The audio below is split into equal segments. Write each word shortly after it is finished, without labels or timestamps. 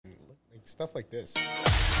stuff like this.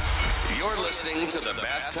 You're listening to the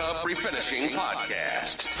Bathtub Refinishing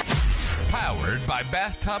Podcast. Powered by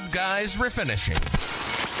Bathtub Guys Refinishing.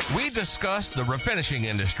 We discuss the refinishing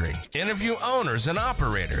industry, interview owners and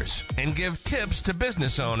operators, and give tips to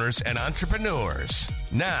business owners and entrepreneurs.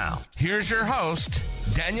 Now, here's your host,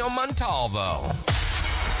 Daniel Montalvo. All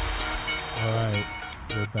right,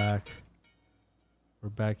 we're back. We're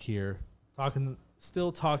back here,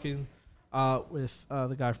 still talking with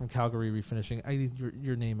the guy from Calgary Refinishing. I need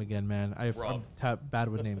your name again, man. I'm bad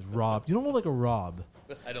with names. Rob. You don't look like a Rob.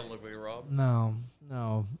 I don't look like a Rob? No.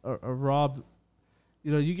 A Rob,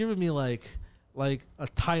 you giving me like a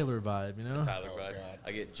Tyler vibe, Tyler vibe. God.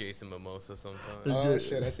 I get Jason Mimosa sometimes. Oh,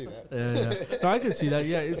 shit, I see that. Yeah. No, I can see that.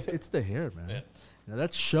 Yeah, it's the hair, man. Yeah.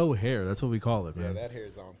 That's show hair. That's what we call it, man. Yeah, that hair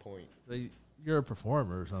is on point. You're a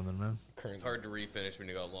performer or something, man. It's hard to refinish when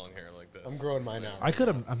you got long hair like this. I'm growing mine out. I could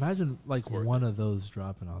imagine one of those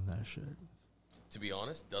dropping on that shit. To be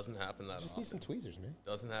honest, doesn't happen that Just often. need some tweezers, man.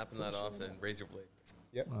 Doesn't happen that often. Razor blade.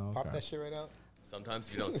 Yep. Oh, Pop okay. that shit right out. Sometimes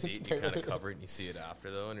if you don't see it, you kind of cover it and you see it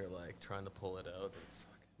after, though, and you're like trying to pull it out.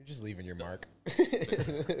 Fuck. You're just leaving your mark.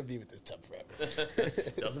 Be with this tub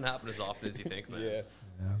forever. Doesn't happen as often as you think, man.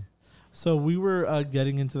 Yeah. So we were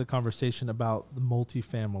getting into the conversation about the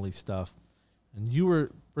multifamily stuff, and you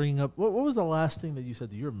were bringing up what was the last thing that you said?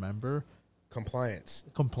 Do you remember? Compliance.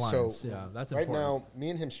 Compliance. So yeah, that's right important. now, me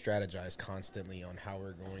and him strategize constantly on how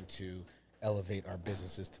we're going to elevate our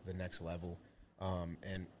businesses to the next level.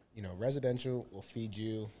 And residential will feed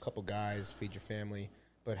you, a couple guys, feed your family.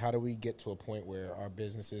 But how do we get to a point where our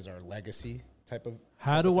businesses are legacy type of?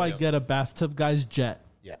 How do I get a Bathtub Guys jet?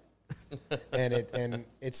 Yeah. and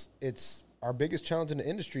it's our biggest challenge in the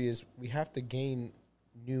industry is we have to gain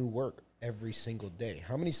new work every single day.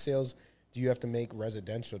 How many sales do you have to make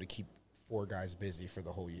residential to keep 4 guys busy for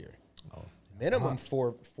the whole year? Minimum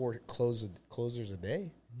four closers a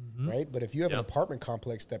day, right? But if you have an apartment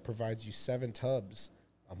complex that provides you 7 tubs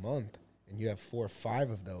a month and you have 4 or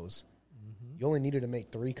 5 of those, you only needed to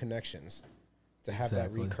make 3 connections to have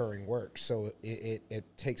that recurring work. So it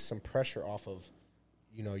takes some pressure off of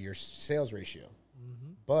your sales ratio.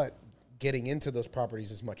 But getting into those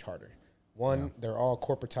properties is much harder. One, they're all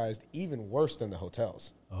corporatized, even worse than the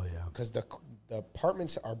hotels. Oh, yeah. Because the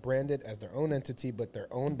apartments are branded as their own entity, but they're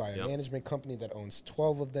owned by a management company that owns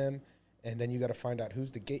 12 of them. And then you got to find out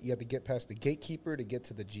who's the gate. You have to get past the gatekeeper to get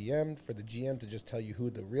to the GM, for the GM to just tell you who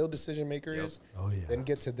the real decision maker is. Oh, yeah. Then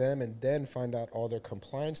get to them and then find out all their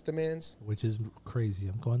compliance demands. Which is crazy.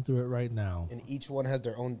 I'm going through it right now. And each one has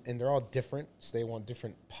their own, and they're all different. So they want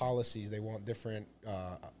different policies. They want different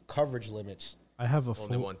coverage limits. I have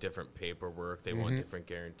They want different paperwork. They want different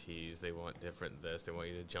guarantees. They want different this. They want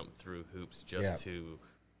you to jump through hoops just to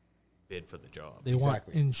bid for the job. They want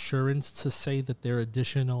insurance to say that they're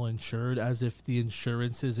additional insured as if the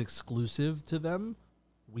insurance is exclusive to them.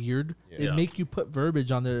 Weird. Yeah. They make you put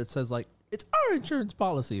verbiage on there that says, it's our insurance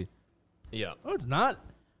policy. Yeah. Oh, it's not.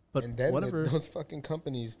 But and then whatever. Those fucking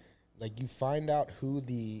companies, you find out who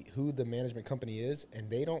the management company is, and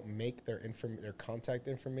they don't make their contact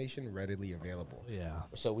information readily available. Yeah.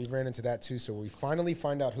 So we've ran into that too. So we finally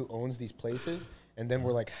find out who owns these places, and then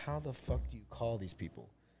we're like, how the fuck do you call these people?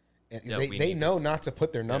 And they know not to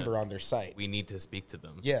put their number on their site. We need to speak to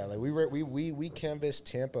them. Yeah, we canvassed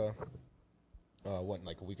Tampa, a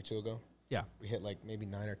week or 2 ago? Yeah. We hit maybe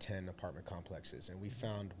 9 or 10 apartment complexes, and we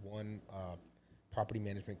found one property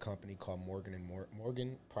management company called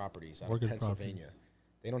Morgan Properties out of Pennsylvania.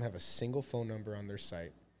 They don't have a single phone number on their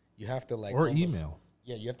site. You have to or email.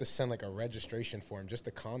 Yeah, you have to send a registration form just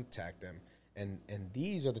to contact them. And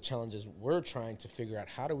these are the challenges we're trying to figure out.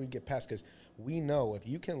 How do we get past? Because we know if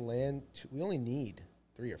you can land, we only need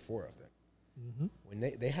 3 or 4 of them. When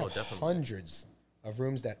they have hundreds of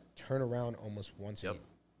rooms that turn around almost once a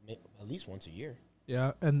year, at least once a year.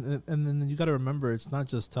 Yeah, and then you got to remember, it's not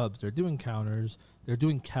just tubs. They're doing counters. They're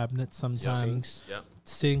doing cabinets sometimes.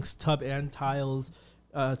 Sinks, tub and tiles,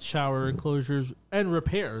 shower enclosures, and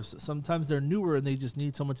repairs. Sometimes they're newer and they just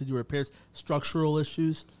need someone to do repairs. Structural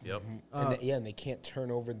issues. Yep. And they can't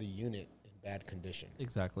turn over the unit in bad condition.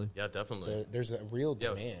 Exactly. Yeah, definitely. So there's a real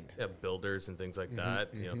demand. Yeah, builders and things like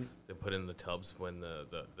that. They put in the tubs when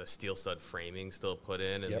the steel stud framing still put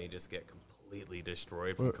in, and they just get completely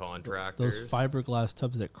destroyed from contractors. Those fiberglass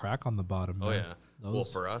tubs that crack on the bottom. Oh, man. yeah. Well,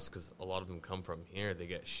 for us, because a lot of them come from here, they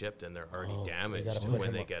get shipped and they're already damaged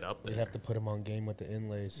when they get up there. We have to put them on game with the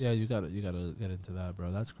inlays. Yeah, you gotta get into that,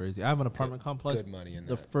 bro. That's crazy. I have an apartment complex. Good money in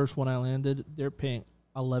the that. first one I landed, they're paying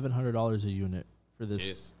 $1,100 a unit for this.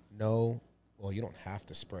 Jeez. No, Well, you don't have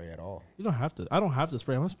to spray at all. You don't have to. I don't have to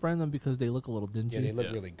spray. I'm spraying them because they look a little dingy. Yeah, they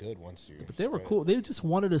look really good once you. But they were cool. They just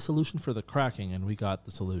wanted a solution for the cracking, and we got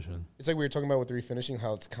the solution. It's like we were talking about with the refinishing,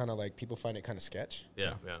 how it's kind of like people find it kind of sketch.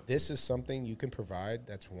 Yeah. This is something you can provide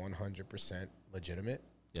that's 100% legitimate.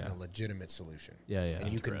 Yeah. And a legitimate solution. Yeah. And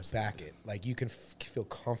you can back it. Like, you can feel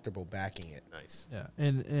comfortable backing it. Nice. Yeah.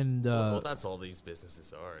 And well, that's all these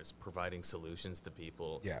businesses are, is providing solutions to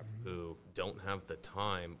people who don't have the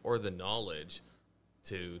time or the knowledge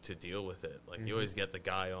to deal with it. Like, you always get the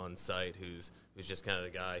guy on site who's just kind of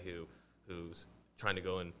the guy who's trying to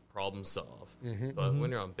go and problem solve. But when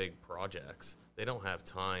you're on big projects, they don't have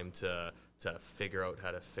time to figure out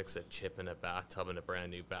how to fix a chip in a bathtub, in a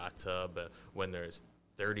brand new bathtub, when there's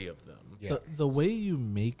 30 of them. Yeah. The way you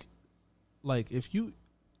make, like, if you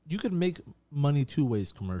can make money two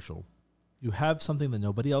ways commercial. You have something that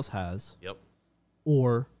nobody else has. Yep.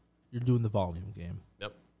 Or you're doing the volume game.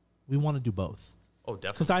 Yep. We want to do both. Oh,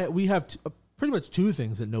 definitely. Because we have pretty much two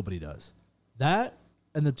things that nobody does. That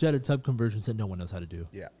and the jetted tub conversions that no one knows how to do.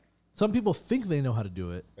 Yeah. Some people think they know how to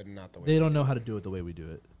do it. But not the way they don't know how to do it the way we do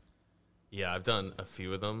it. Yeah, I've done a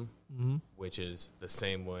few of them, which is the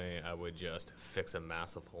same way I would just fix a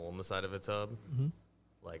massive hole in the side of a tub.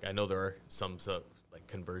 Like, I know there are some like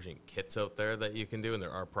conversion kits out there that you can do, and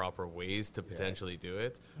there are proper ways to potentially do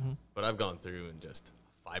it. But I've gone through and just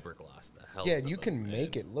fiberglass the hell. Yeah, and you can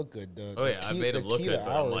make it look good. I made it look good,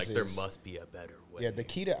 but I'm like, there must be a better way. Yeah, the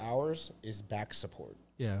key to ours is back support.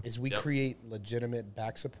 Yeah. Is we create legitimate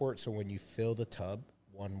back support, so when you fill the tub,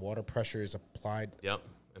 when water pressure is applied and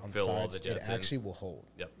on fill sides, all the jets it actually will hold.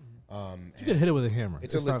 Yep. You can hit it with a hammer.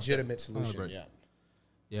 It's a legitimate solution,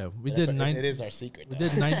 Yeah, we did it is our secret. We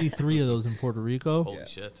did 93 of those in Puerto Rico. Holy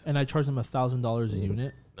shit. And I charged them $1,000 a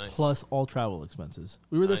unit, plus all travel expenses.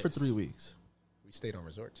 We were there for 3 weeks. We stayed on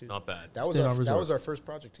resort, too. Not bad. That was our first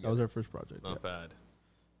project together. That was our first project. Not bad.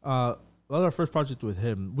 That was our first project with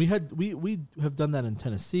him. We have done that in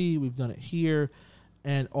Tennessee. We've done it here.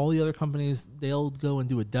 And all the other companies, they'll go and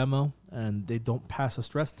do a demo, and they don't pass a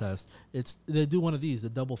stress test. They do one of these, the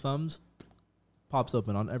double thumbs, pops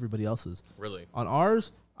open on everybody else's. Really? On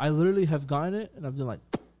ours, I literally have gotten it, and I've done like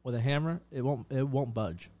with a hammer. It won't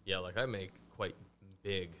budge. Yeah, like I make quite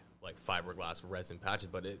big like fiberglass resin patches,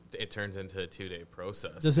 but it turns into a 2-day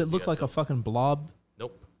process. Does it look like a fucking blob?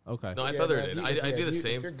 Nope. Okay. No, I feathered it. I do the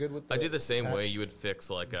same. I do the same way you would fix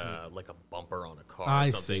like a bumper on a car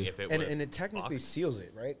or something. See. If it was and it technically seals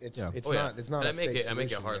it, right? It's not. And I make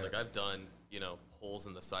it hard. Like I've done, holes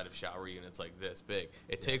in the side of shower units like this big.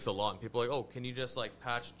 It takes a lot. And people are like, oh, can you just like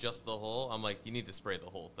patch just the hole? I'm like, you need to spray the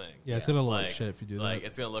whole thing. Yeah, it's gonna look like shit if you do that. Like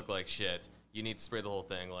it's gonna look like shit. You need to spray the whole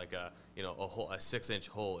thing. Like a 6-inch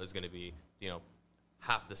hole is gonna be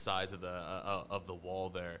half the size of the wall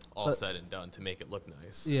there, all said and done, to make it look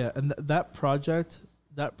nice. Yeah, and that project,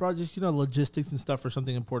 logistics and stuff for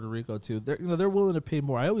something in Puerto Rico too. They're willing to pay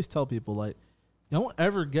more. I always tell people, like, don't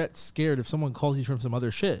ever get scared if someone calls you from some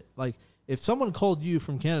other shit. Like, if someone called you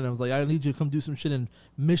from Canada and was like, I need you to come do some shit in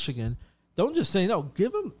Michigan, don't just say no.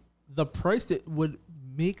 Give them the price that would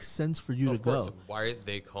make sense for you to go. Why are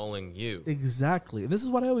they calling you? Exactly. And this is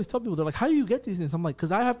what I always tell people. They're like, how do you get these things? I'm like,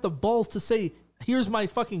 because I have the balls to say, here's my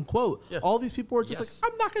fucking quote. Yeah. All these people are just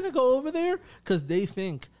like, I'm not going to go over there, because they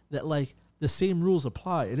think that like the same rules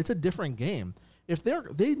apply, and it's a different game. If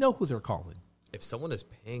they know who they're calling. If someone is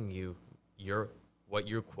paying you what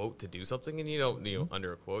you quote to do something, and you don't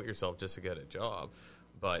under quote yourself just to get a job,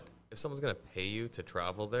 but if someone's going to pay you to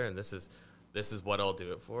travel there, and this is what I'll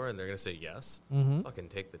do it for, and they're going to say yes, fucking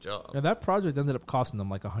take the job. Yeah, that project ended up costing them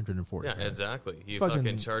like $140. Yeah, exactly. You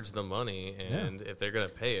fucking charge the money, and if they're going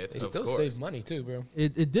to pay it, they still save money too, bro.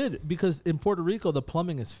 It did, because in Puerto Rico, the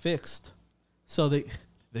plumbing is fixed. So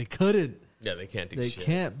they couldn't. Yeah, they can't do shit. They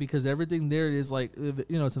can't, because everything there is like,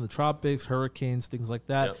 it's in the tropics, hurricanes, things like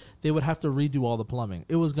that. Yep. They would have to redo all the plumbing.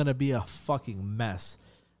 It was going to be a fucking mess.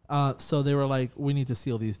 So they were like, we need to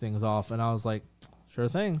seal these things off. And I was like, sure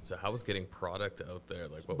thing. So how was getting product out there?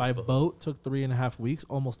 Like, what by boat took 3.5 weeks.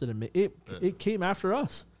 Almost didn't make it. It came after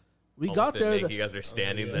us. We almost got there. You guys are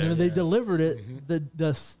standing there. And they delivered it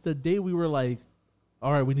the day we were like,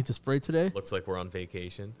 all right, we need to spray today. Looks like we're on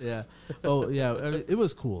vacation. Yeah. Oh yeah. I mean, it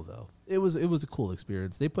was cool though. It was a cool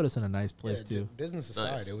experience. They put us in a nice place too. Business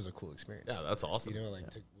aside, it was a cool experience. Yeah, that's awesome.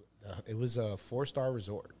 It was a 4-star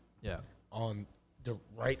resort. Yeah.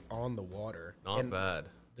 Right on the water. Not bad.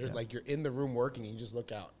 Like you're in the room working, and you just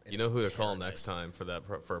look out. You know who to call next time for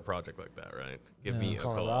a project like that, right? Give me a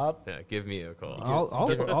call. Rob? Yeah, give me a call.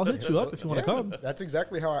 I'll hit you up if you want to come. That's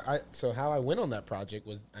exactly how how I went on that project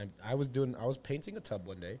was I was painting a tub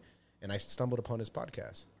one day, and I stumbled upon his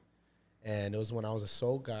podcast, and it was when I was a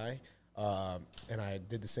sole guy And I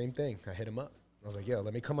did the same thing. I hit him up. I was like, yo,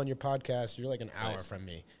 let me come on your podcast. You're like an hour from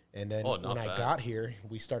me. And then when I got here,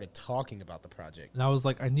 we started talking about the project. And I was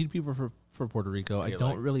like, I need people for Puerto Rico. I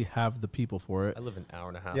don't really have the people for it. I live an hour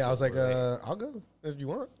and a half. Yeah, I was like, I'll go if you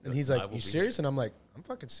want. And he's like, you serious? And I'm like, I'm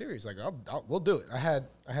fucking serious. Like, we'll do it. I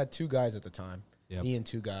had 2 guys at the time, me and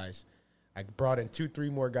 2 guys. I brought in 2-3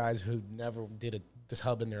 more guys who never did a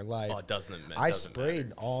hub in their life. Oh, it doesn't I sprayed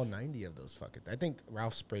matter. All 90 of those fucking. I think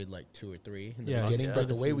Ralph sprayed like 2 or 3 in the beginning. Yeah. But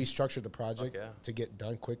the way we structured the project to get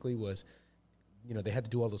done quickly was, they had to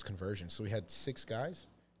do all those conversions. So we had 6 guys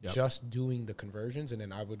just doing the conversions, and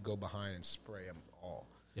then I would go behind and spray them all.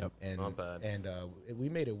 Yep, and not bad. And we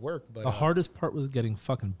made it work. But the hardest part was getting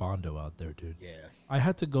fucking Bondo out there, dude. Yeah, I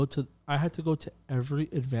had to go to every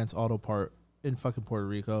Advanced Auto part in fucking Puerto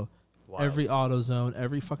Rico. Wild. Every AutoZone,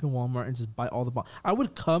 every fucking Walmart, and just buy all the Bondo. I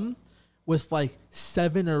would come with like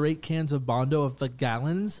 7 or 8 cans of Bondo of the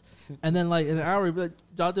gallons, and then like in an hour,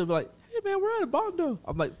 John would be like, "Hey man, we're out of Bondo."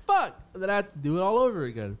 I'm like, "Fuck!" And then I had to do it all over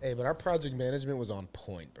again. Hey, but our project management was on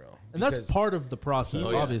point, bro. And that's part of the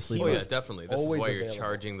process, obviously. Oh yeah, definitely. This is why you're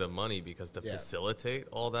charging the money, because to facilitate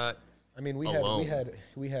all that. I mean, we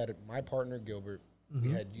had my partner Gilbert.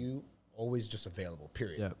 We had you. Always just available,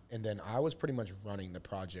 period. Yep. And then I was pretty much running the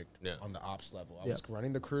project on the ops level. I was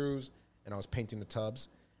running the crews, and I was painting the tubs.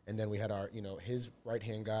 And then we had our, his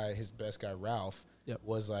right-hand guy, his best guy, Ralph,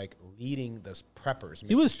 was like leading the preppers.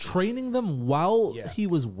 He was training them while he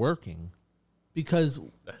was working, because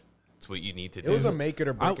that's what you need to do. It was a make it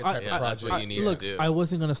or break it type of project. That's what you need to do. I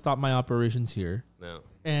wasn't going to stop my operations here. No.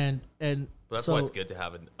 But that's why it's good to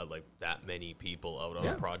have like that many people out on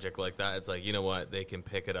a project like that. It's like, you know what, they can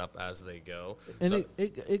pick it up as they go. And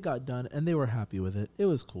it got done, and they were happy with it. It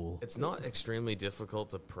was cool. It's not extremely difficult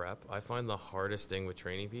to prep. I find the hardest thing with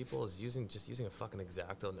training people is using a fucking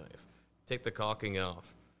X-Acto knife. Take the caulking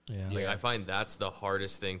off. Yeah. Like, I find that's the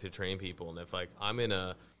hardest thing to train people. And if like I'm in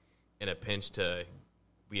a pinch to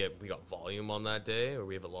we got volume on that day, or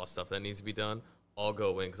we have a lot of stuff that needs to be done, I'll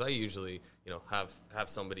go in, because I usually, have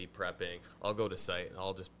somebody prepping. I'll go to site and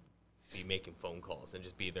I'll just be making phone calls and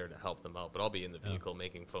just be there to help them out. But I'll be in the vehicle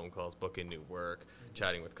making phone calls, booking new work,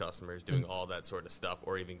 chatting with customers, doing all that sort of stuff,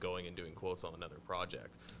 or even going and doing quotes on another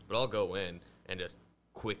project. But I'll go in and just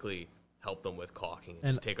quickly help them with caulking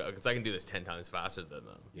and just take, because I can do this 10 times faster than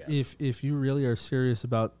them. Yeah. If you really are serious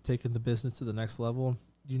about taking the business to the next level,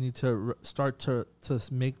 you need to start to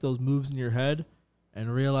make those moves in your head. And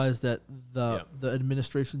realize that the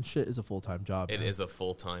administration shit is a full-time job. It is a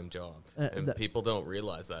full-time job. And people don't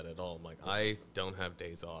realize that at all. I'm like, I don't have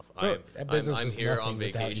days off. I'm here on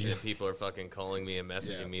vacation, and people are fucking calling me and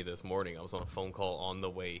messaging me this morning. I was on a phone call on the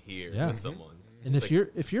way here with someone. And if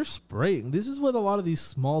you're spraying, this is what a lot of these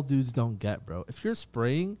small dudes don't get, bro. If you're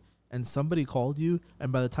spraying and somebody called you,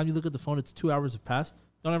 and by the time you look at the phone, it's 2 hours have passed,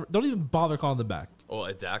 don't even bother calling them back. Oh,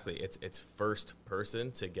 exactly. It's first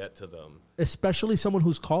person to get to them. Especially someone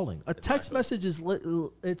who's calling. A text message is,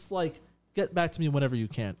 it's like, get back to me whenever you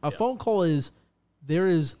can. A phone call there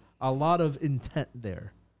is a lot of intent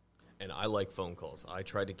there. And I like phone calls. I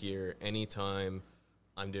try to gear anytime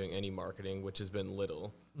I'm doing any marketing, which has been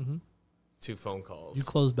little, to phone calls. You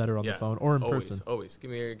close better on the phone or in person. Always.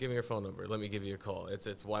 Give me your phone number. Let me give you a call.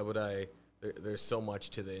 It's why would I... There's so much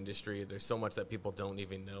to the industry. There's so much that people don't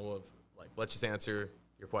even know of. Like, let's just answer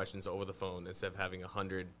your questions over the phone instead of having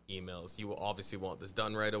 100 emails. You will obviously want this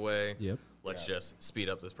done right away. Yep. Let's just speed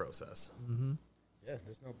up this process. Mm-hmm. Yeah,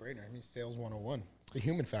 there's no brainer. I mean, sales 101. It's the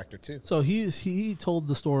human factor, too. So he told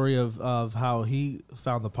the story of how he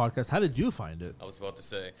found the podcast. How did you find it? I was about to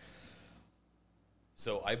say.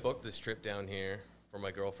 So I booked this trip down here for my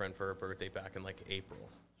girlfriend for her birthday back in, like, April.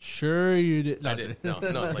 Sure you did. I did. No,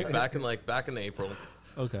 back in April.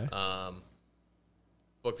 Okay.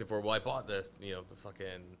 Booked it for. Well, I bought the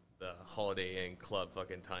Holiday Inn Club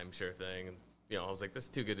fucking timeshare thing, and I was like, this is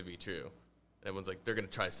too good to be true. And everyone's like, they're gonna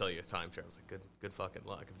try to sell you a timeshare. I was like, good fucking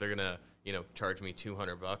luck. If they're gonna charge me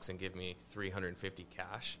 $200 and give me $350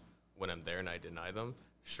 cash when I'm there and I deny them,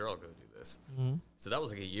 sure, I'll go do this. Mm-hmm. So that was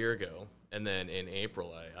like a year ago. And then in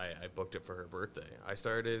April, I booked it for her birthday. I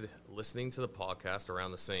started listening to the podcast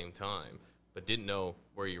around the same time, but didn't know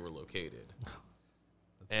where you were located.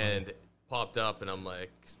 And it popped up, and I'm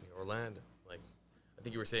like, kiss me, Orlando. Like, I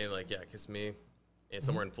think you were saying, like, yeah, kiss me. And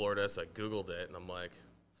somewhere in Florida, so I Googled it, and I'm like,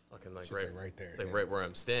 it's fucking like right there. It's like right where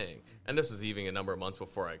I'm staying. And this was even a number of months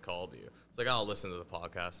before I called you. It's like, I'll listen to the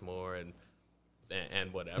podcast more and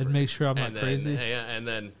whatever. And make sure I'm not crazy. And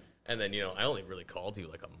then I only really called you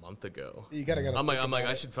like a month ago. You gotta I'm like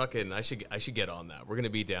I should get on that. We're gonna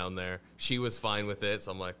be down there. She was fine with it,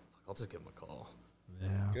 so I'm like, I'll just give him a call. Yeah,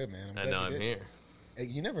 that's good, man. And now I'm here.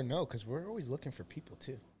 You never know, because we're always looking for people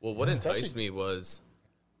too. Well, what enticed me was,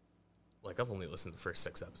 like, I've only listened to the first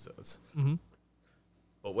 6 episodes. Mm-hmm.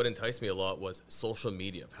 But what enticed me a lot was social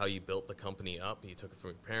media, of how you built the company up. You took it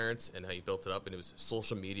from your parents and how you built it up, and it was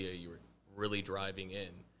social media you were really driving in.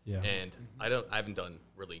 Yeah. And I haven't done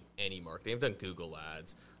really any marketing. I've done Google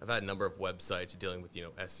ads. I've had a number of websites dealing with,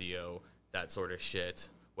 SEO, that sort of shit,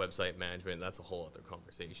 website management. That's a whole other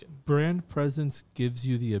conversation. Brand presence gives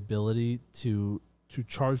you the ability to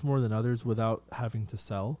charge more than others without having to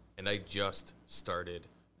sell. And I just started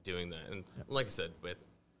doing that. And like I said,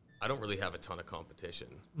 I don't really have a ton of competition.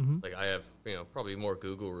 Mm-hmm. Like, I have, probably more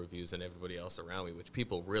Google reviews than everybody else around me, which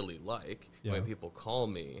people really like. Yeah. When people call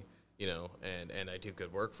me, and I do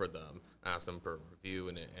good work for them, I ask them for a review,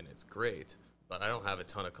 and it's great. But I don't have a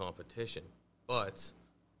ton of competition. But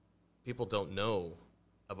people don't know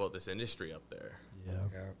about this industry up there.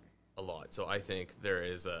 Yeah. A lot. So I think there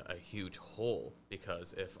is a huge hole,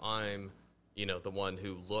 because if I'm, the one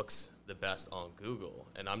who looks the best on Google,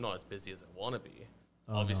 and I'm not as busy as I want to be,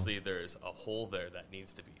 obviously there's a hole there that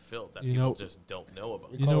needs to be filled that people just don't know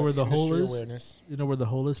about. You know where the hole is? Awareness. You know where the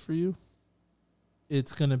hole is for you?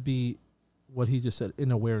 It's going to be what he just said,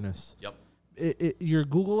 in awareness. Yep. Your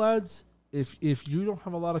Google ads, if you don't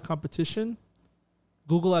have a lot of competition,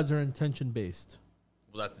 Google ads are intention-based.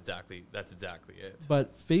 Well, that's exactly it.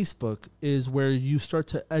 But Facebook is where you start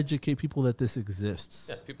to educate people that this exists.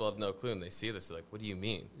 Yeah, people have no clue, and they see this, they're like, what do you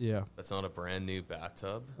mean? Yeah. That's not a brand new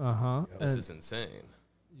bathtub? Uh-huh. This is insane.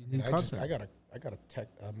 I got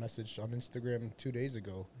a message on Instagram 2 days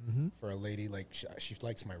ago for a lady, like, she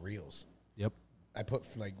likes my reels. Yep. I put,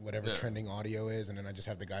 like, whatever trending audio is, and then I just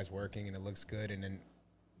have the guys working, and it looks good, and then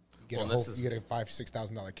you get you get a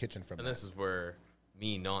 $5,000-$6,000 kitchen from that. And this is where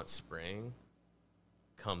me not spraying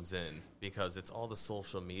comes in, because it's all the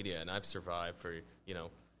social media, and I've survived for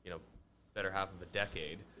better half of a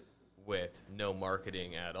decade with no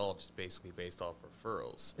marketing at all, just basically based off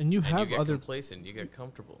referrals. And you get complacent, you get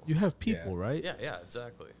comfortable. You have people, right? Yeah,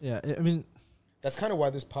 exactly. Yeah, I mean, that's kind of why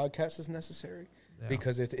this podcast is necessary,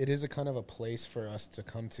 because it is a kind of a place for us to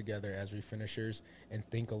come together as refinishers and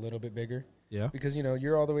think a little bit bigger. Yeah, because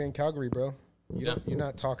you're all the way in Calgary, bro. You're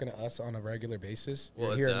not talking to us on a regular basis.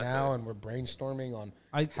 We're here now, and we're brainstorming on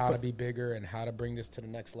how to be bigger and how to bring this to the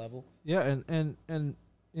next level. Yeah, and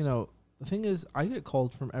the thing is, I get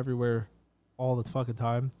called from everywhere all the fucking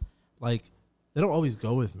time. Like, they don't always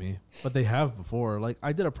go with me, but they have before. Like,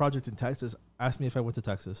 I did a project in Texas. Asked me if I went to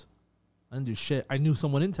Texas. I didn't do shit. I knew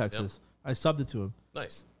someone in Texas. I subbed it to him.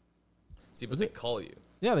 Nice. See, but they call you.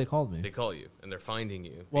 Yeah, they called me. They call you, and they're finding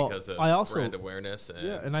you because of brand awareness.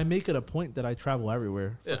 And I make it a point that I travel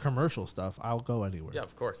everywhere. For commercial stuff, I'll go anywhere. Yeah,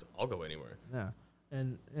 of course. I'll go anywhere. Yeah.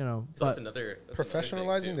 And, so that's another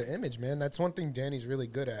professionalizing the image, man. That's one thing Danny's really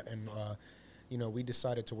good at. And, we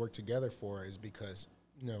decided to work together for is because,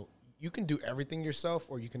 you can do everything yourself,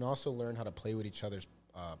 or you can also learn how to play with each other's,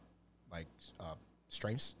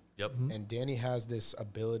 strengths. Yep. Mm-hmm. And Danny has this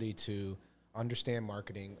ability to understand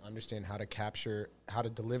marketing, understand how to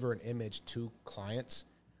deliver an image to clients,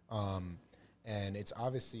 and it's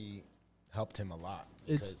obviously helped him a lot.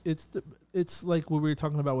 It's like what we were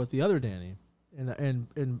talking about with the other Danny,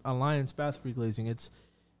 and Alliance Bath Reglazing. It's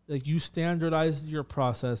like you standardize your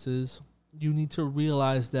processes. You need to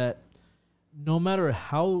realize that no matter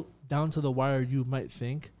how down to the wire you might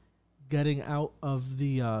think, getting out of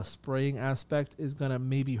the spraying aspect is gonna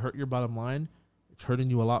maybe hurt your bottom line. It's hurting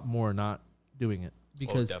you a lot more not doing it,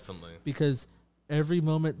 because every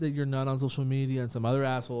moment that you're not on social media and some other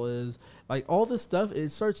asshole is, like, all this stuff, it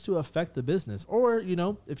starts to affect the business. Or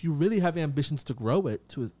if you really have ambitions to grow it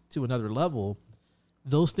to another level,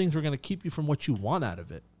 those things are going to keep you from what you want out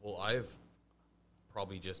of it. Well, I've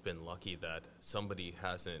probably just been lucky that somebody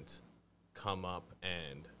hasn't come up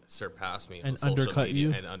and surpassed me and on social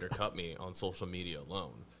media and undercut me on social media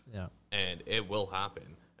alone. Yeah, and it will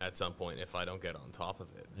happen at some point if I don't get on top of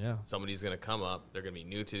it. Yeah. Somebody's going to come up, they're going to be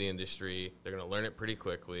new to the industry, they're going to learn it pretty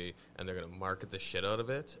quickly, and they're going to market the shit out of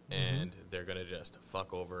it, and they're going to just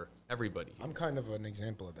fuck over everybody. I'm kind of an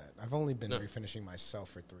example of that. I've only been refinishing myself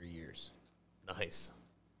for 3 years. Nice.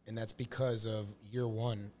 And that's because of year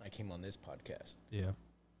one, I came on this podcast. Yeah.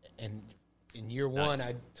 And in year one,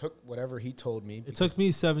 I took whatever he told me. It took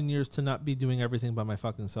me 7 years to not be doing everything by my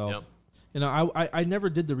fucking self. Yep. I never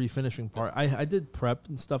did the refinishing part. I did prep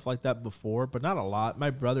and stuff like that before, but not a lot. My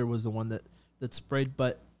brother was the one that sprayed,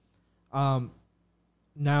 but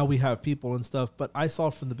now we have people and stuff. But I saw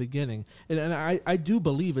it from the beginning. And I do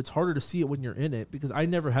believe it's harder to see it when you're in it, because I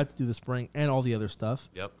never had to do the spraying and all the other stuff.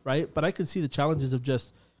 Yep. Right? But I can see the challenges of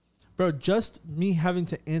just me having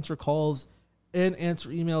to answer calls and answer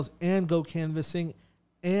emails and go canvassing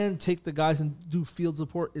and take the guys and do field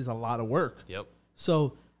support is a lot of work. Yep.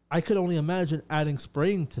 So I could only imagine adding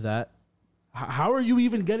spraying to that. How are you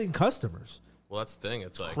even getting customers? Well, that's the thing.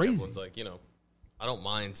 It's like, crazy. Everyone's like, I don't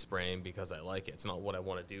mind spraying because I like it. It's not what I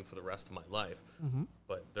want to do for the rest of my life. Mm-hmm.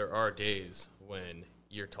 But there are days when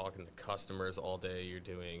you're talking to customers all day, you're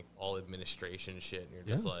doing all administration shit, and you're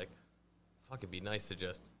just like, fuck, it'd be nice to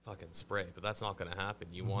just fucking spray. But that's not going to happen.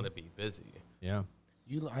 You want to be busy. Yeah.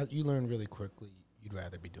 You learn really quickly you'd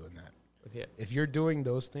rather be doing that. Yeah. If you're doing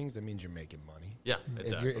those things, that means you're making money. Yeah,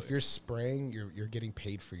 exactly. If you're spraying, you're getting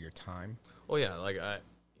paid for your time. Oh, yeah. Like,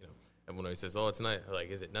 everyone always says, oh, it's nice. Like,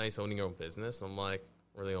 is it nice owning your own business? I'm like,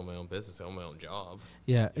 I really own my own business. I own my own job.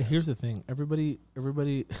 Yeah. Here's the thing. Everybody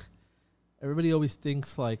always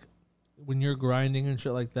thinks like when you're grinding and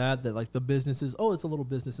shit like that like the business is, it's a little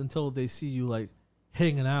business until they see you like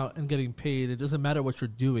hanging out and getting paid. It doesn't matter what you're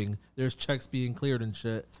doing. There's checks being cleared and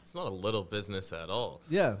shit. It's not a little business at all.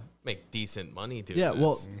 Yeah. Make decent money doing this.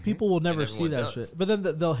 Well, people will never see that does. shit. But then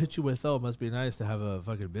they'll hit you with, it must be nice to have a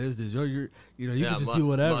fucking business. You can just do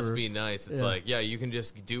whatever. Must be nice. It's like, you can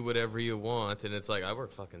just do whatever you want. And it's like, I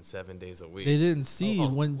work fucking 7 days a week. They didn't see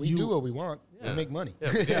when we do what we want. We make money.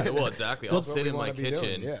 Yeah, well, exactly. I'll sit in my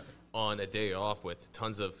kitchen doing, on a day off with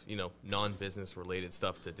tons of, non-business related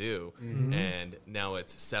stuff to do. Mm-hmm. And now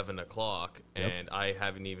it's 7:00 and I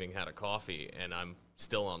haven't even had a coffee and I'm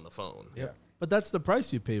still on the phone. Yeah. But that's the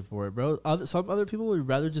price you pay for it, bro. Some other people would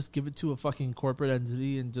rather just give it to a fucking corporate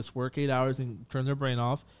entity and just work 8 hours and turn their brain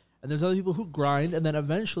off. And there's other people who grind, and then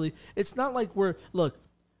eventually, it's not like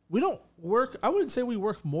we don't work. I wouldn't say we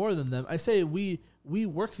work more than them. I say we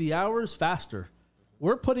work the hours faster.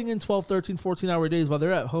 We're putting in 12, 13, 14-hour days while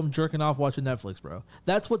they're at home jerking off watching Netflix, bro.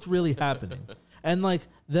 That's what's really happening. And,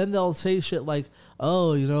 then they'll say shit like,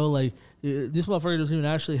 this motherfucker doesn't even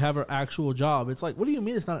actually have an actual job. It's like, what do you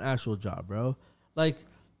mean it's not an actual job, bro?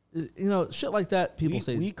 Shit like that, people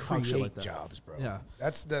say. We create shit like that. jobs, bro. Yeah.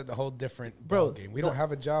 That's the whole different bro, game. We don't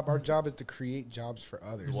have a job. Our job is to create jobs for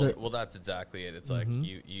others. Well, that's exactly it. It's like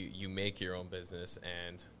you make your own business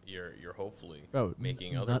and you're hopefully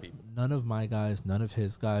making other people. None of my guys, none of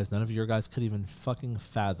his guys, none of your guys could even fucking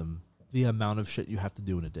fathom the amount of shit you have to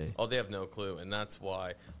do in a day. Oh, they have no clue. And that's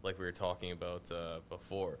why, like we were talking about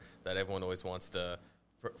before, that everyone always wants to,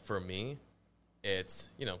 for me, it's,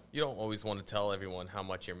 you don't always want to tell everyone how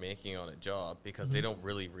much you're making on a job because they don't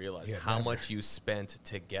really realize how much you spent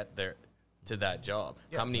to get there to that job,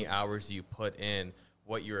 how many hours you put in,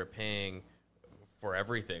 what you're paying for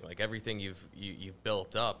everything. Like everything you've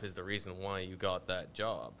built up is the reason why you got that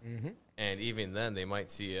job. Mm-hmm. And even then they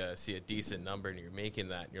might see a decent number and you're making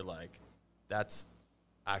that and you're like, that's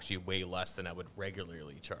actually way less than I would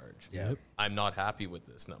regularly charge. Yeah. I'm not happy with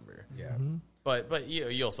this number. Yeah. Mm-hmm. But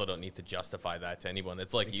you also don't need to justify that to anyone.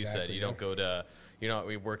 It's like you said, you don't go to, you're not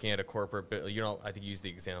working at a corporate, I think use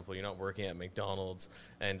the example, you're not working at McDonald's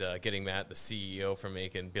and getting mad at the CEO for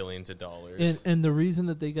making billions of dollars. And the reason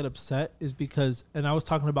that they get upset is because, and I was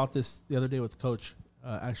talking about this the other day with Coach,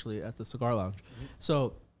 actually at the cigar lounge. Mm-hmm.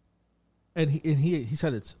 So, and he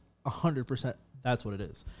said it's 100%. That's what it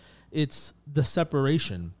is. It's the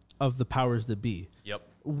separation of the powers that be. Yep.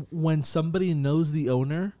 When somebody knows the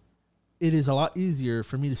owner, it is a lot easier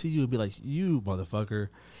for me to see you and be like, you motherfucker,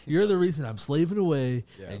 you're the reason I'm slaving away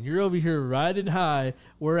and you're over here riding high.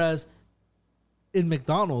 Whereas in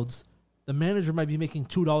McDonald's, the manager might be making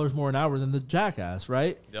 $2 more an hour than the jackass,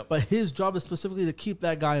 right? Yep. But his job is specifically to keep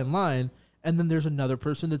that guy in line. And then there's another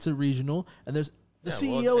person that's a regional, and there's the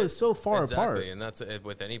CEO is so far apart. And that's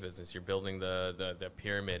with any business. You're building the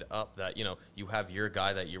pyramid up that, you have your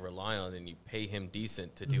guy that you rely on and you pay him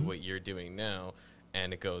decent to do what you're doing now.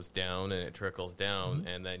 And it goes down and it trickles down,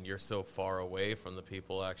 and then you're so far away from the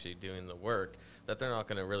people actually doing the work that they're not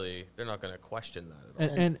going to question that at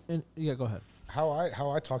all. And yeah, go ahead. How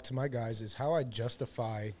I talk to my guys is how I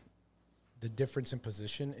justify the difference in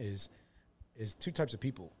position is two types of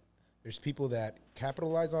people. There's people that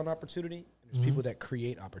capitalize on opportunity, and there's people that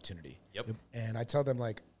create opportunity. Yep. And I tell them,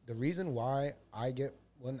 like, the reason why I get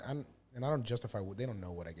and I don't justify what they don't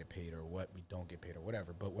know what I get paid or what we don't get paid or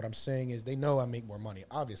whatever. But what I'm saying is they know I make more money.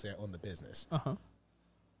 Obviously, I own the business. Uh-huh.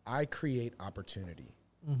 I create opportunity,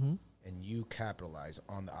 and you capitalize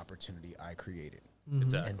on the opportunity I created.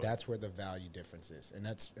 Exactly. And that's where the value difference is. And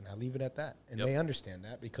I leave it at that. And they understand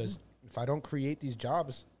that because if I don't create these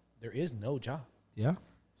jobs, there is no job. Yeah.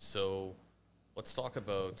 So let's talk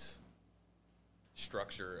about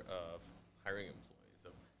structure of hiring employees,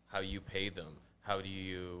 of how you pay them. How do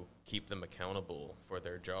you keep them accountable for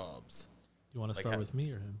their jobs? You want to start with me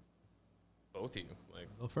or him? Both of you.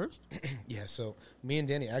 Go first? Yeah, so me and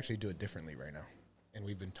Danny actually do it differently right now. And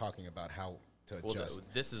we've been talking about how to adjust.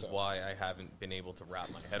 This is why I haven't been able to wrap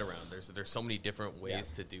my head around. There's so many different ways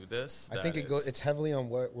to do this. I think it's heavily on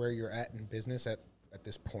where you're at in business at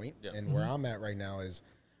this point. Yeah. And where I'm at right now is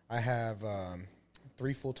I have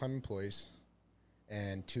 3 full-time employees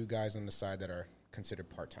and 2 guys on the side that are considered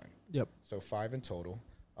part-time. Yep. So 5 in total.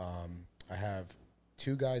 I have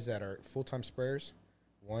 2 guys that are full-time sprayers,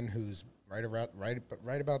 one who's right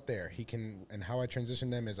about there. He can, and how I transition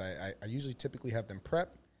them is I usually typically have them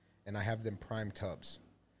prep and I have them prime tubs.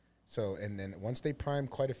 So, and then once they prime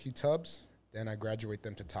quite a few tubs, then I graduate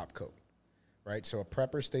them to top coat, right? So a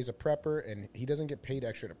prepper stays a prepper and he doesn't get paid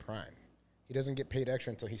extra to prime. He doesn't get paid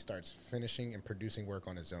extra until he starts finishing and producing work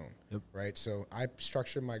on his own, right? So I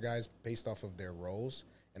structure my guys based off of their roles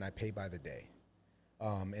and I pay by the day.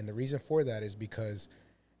 And the reason for that is because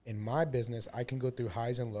in my business, I can go through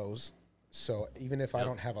highs and lows. So even if I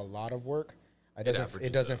don't have a lot of work,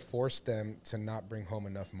 it doesn't force them to not bring home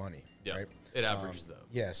enough money, right? It averages out.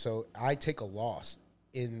 Yeah, so I take a loss.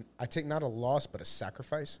 I take not a loss, but a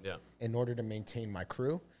sacrifice in order to maintain my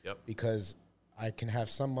crew because I can have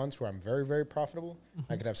some months where I'm very, very profitable.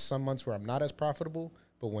 I could have some months where I'm not as profitable,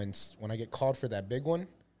 but when I get called for that big one,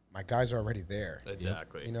 my guys are already there.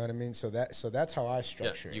 Exactly. You know what I mean? So that's how I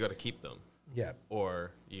structure it. You got to keep them. Yeah.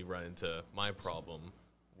 Or you run into my problem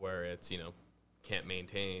where it's, can't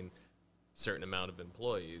maintain certain amount of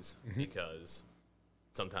employees because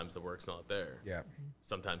sometimes the work's not there. Yeah.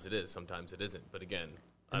 Sometimes it is, sometimes it isn't. But again,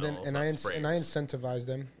 I incentivize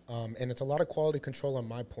them, and it's a lot of quality control on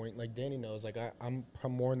my point. Like Danny knows, like I'm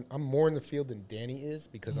more in the field than Danny is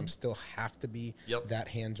because I'm still have to be that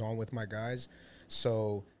hands on with my guys.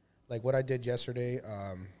 So, like what I did yesterday,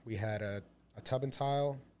 we had a tub and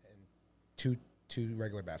tile and two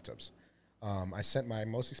regular bathtubs. I sent my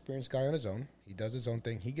most experienced guy on his own. He does his own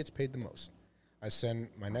thing. He gets paid the most. I send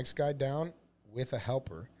my next guy down with a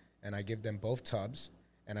helper, and I give them both tubs,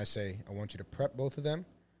 and I say, I want you to prep both of them,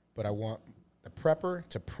 but I want the prepper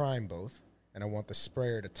to prime both, and I want the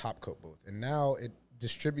sprayer to top coat both. And now it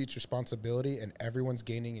distributes responsibility, and everyone's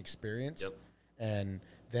gaining experience. Yep. And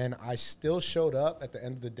then I still showed up at the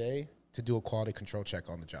end of the day to do a quality control check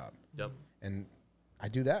on the job. Yep. And I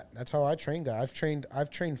do that. That's how I train guys. I've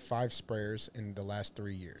trained 5 sprayers in the last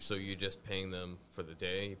 3 years. So you're just paying them for the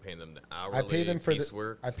day? You paying them the hourly I pay them for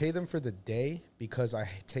piecework? I pay them for the day because I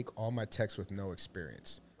take all my techs with no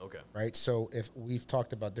experience. Okay. Right? So if we've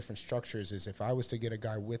talked about different structures, is if I was to get a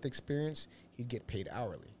guy with experience, he'd get paid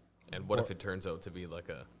hourly. And what if it turns out to be like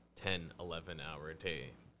a 10, 11-hour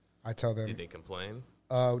day? I tell them. Did they complain?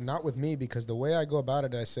 Not with me, because the way I go about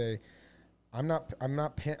it, I say,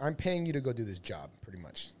 I'm paying you to go do this job, pretty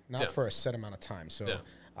much, not for a set amount of time. So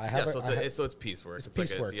I have. So it's piecework. It's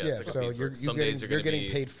piecework. It's like so piecework. you're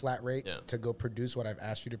getting paid flat rate to go produce what I've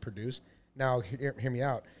asked you to produce. Now, hear me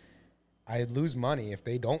out. I lose money if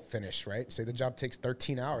they don't finish. Right? Say the job takes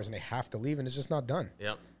 13 hours and they have to leave and it's just not done.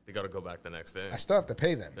 Yeah, they got to go back the next day. I still have to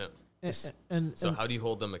pay them. Yeah. And how do you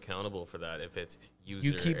hold them accountable for that? If it's user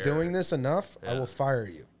you keep error? Doing this enough, I will fire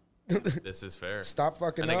you. This is fair. Stop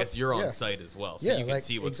fucking and up. I guess you're on site as well, so you can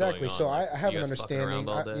see what's going on. So I have an understanding.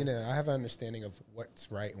 I have an understanding of what's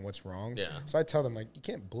right and what's wrong. Yeah. So I tell them, like, you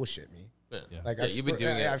can't bullshit me. Yeah. Like you've been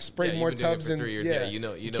doing it. I've sprayed more tubs for 3 years. Yeah, you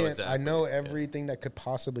know exactly. I know everything that could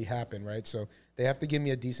possibly happen, right? So they have to give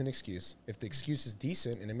me a decent excuse. If the excuse is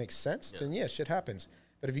decent and it makes sense, then shit happens.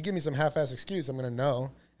 But if you give me some half-ass excuse, I'm gonna know,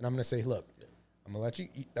 and I'm gonna say, look, I'm gonna let you.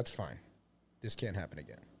 That's fine. This can't happen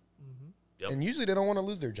again. Yep. And usually they don't want to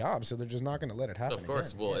lose their job, so they're just not going to let it happen. Of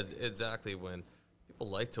course. Again. Well, it's exactly when people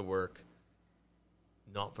like to work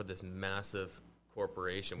not for this massive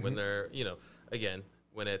corporation. When they're, again,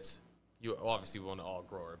 when it's, you obviously want to all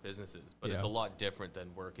grow our businesses, but it's a lot different than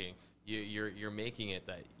working. You're making it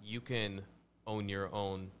that you can own your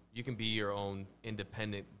own, you can be your own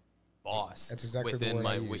independent boss. That's exactly within the word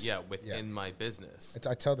my I use. within my business.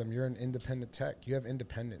 I tell them, you're an independent tech. You have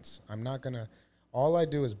independence. I'm not going to. All I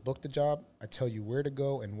do is book the job. I tell you where to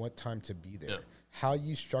go and what time to be there. Yeah. How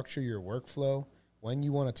you structure your workflow, when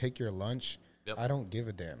you want to take your lunch. Yep. I don't give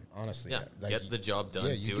a damn, honestly. Yeah, get the job done.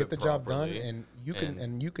 Yeah, you get the job done, and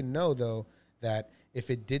you can know though that if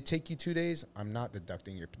it did take you 2 days, I'm not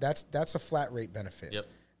deducting your. That's a flat rate benefit. Yep.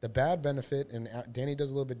 The bad benefit, and Danny does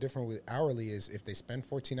a little bit different with hourly, is if they spend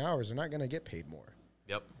 14 hours, they're not going to get paid more.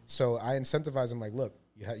 Yep. So I incentivize them like, look,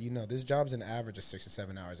 this job's an average of 6 to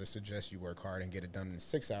 7 hours. I suggest you work hard and get it done in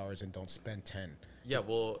 6 hours and don't spend 10. Yeah,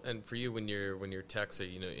 well, and for you when your techs are,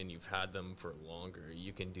 and you've had them for longer,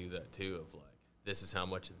 you can do that too of like, this is how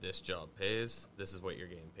much this job pays. This is what you're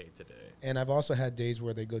getting paid today. And I've also had days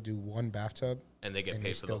where they go do one bathtub and they get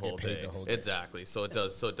paid for the whole day. Exactly. So it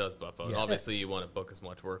does buff out. Yeah. Obviously, you want to book as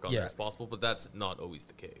much work on there as possible, but that's not always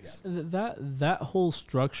the case. Yeah. That whole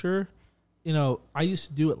structure, you know, I used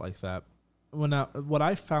to do it like that. What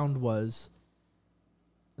I found was,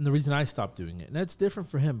 and the reason I stopped doing it, and it's different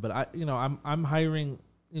for him, but I'm hiring,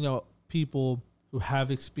 you know, people who have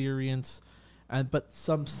experience. But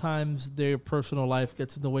sometimes their personal life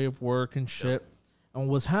gets in the way of work and shit. Yeah. And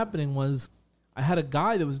what was happening was I had a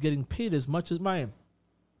guy that was getting paid as much as my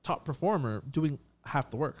top performer doing half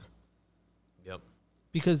the work. Yep.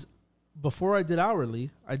 Because before I did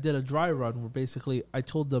hourly, I did a dry run where basically I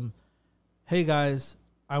told them, hey guys,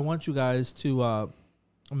 I want you guys to, I'm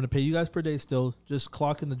going to pay you guys per day still. Just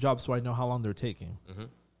clock in the job so I know how long they're taking. Mm-hmm.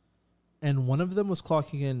 And one of them was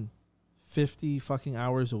clocking in 50 fucking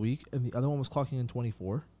hours a week, and the other one was clocking in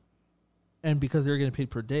 24. And because they were getting paid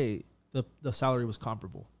per day, the salary was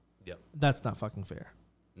comparable. Yep. That's not fucking fair.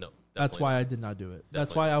 No. That's why I did not do it.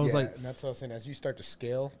 That's why I was like... And that's what I was saying. As you start to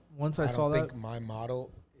scale, once I saw that... I don't think my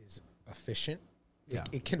model is efficient. Yeah.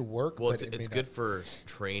 It can work, well, but it's good for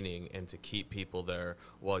training and to keep people there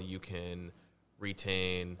while you can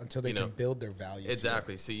retain until they can build their value.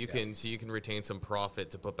 Exactly. So you can retain some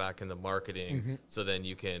profit to put back into marketing. So then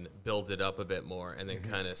you can build it up a bit more and then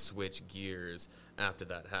kind of switch gears after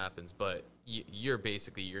that happens. But you're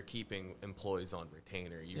keeping employees on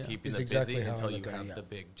retainer. You're keeping them busy until you have the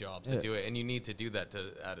big jobs to do it. And you need to do that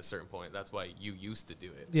at a certain point. That's why you used to do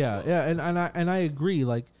it. Yeah. Yeah. And I agree.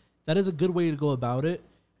 Like, that is a good way to go about it.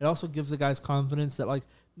 It also gives the guys confidence that, like,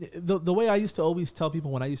 the way I used to always tell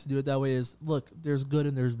people when I used to do it that way is, look, there's good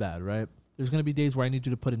and there's bad, right? There's going to be days where I need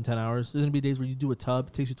you to put in 10 hours. There's going to be days where you do a tub,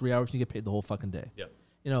 it takes you 3 hours, and you get paid the whole fucking day. Yeah.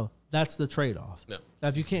 You know, that's the trade-off. Yeah. Now,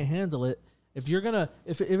 if you can't handle it, if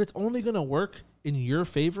it's only going to work in your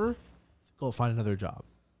favor, go find another job.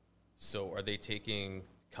 So are they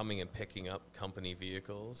coming and picking up company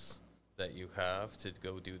vehicles that you have to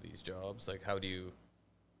go do these jobs? Like, how do you...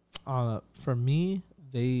 For me,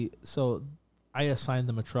 I assign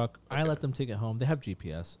them a truck. Okay. I let them take it home. They have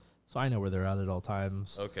GPS, so I know where they're at all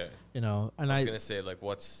times. Okay. You know, and I was going to say, like,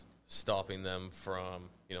 what's stopping them from,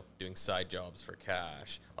 you know, doing side jobs for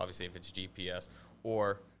cash? Obviously, if it's GPS,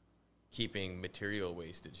 or keeping material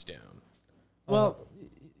wastage down. Well,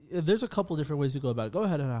 there's a couple different ways to go about it. Go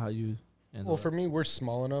ahead and how you handle for me, we're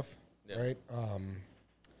small enough, right?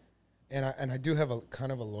 And I do have a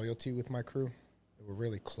kind of a loyalty with my crew. We're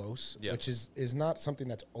really close, which is not something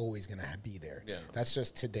that's always going to be there. Yeah. That's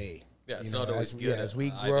just today. Yeah, it's not always good. As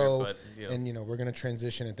we grow, and, you know, we're going to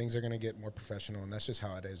transition and things are going to get more professional, and that's just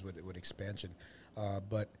how it is with expansion.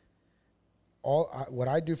 But what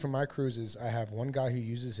I do for my crews is I have one guy who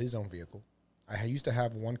uses his own vehicle. I used to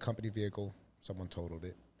have one company vehicle. Someone totaled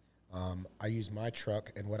it. I use my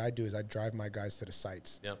truck, and what I do is I drive my guys to the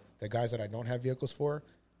sites. Yep. The guys that I don't have vehicles for,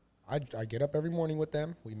 I get up every morning with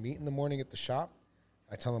them. We meet in the morning at the shop.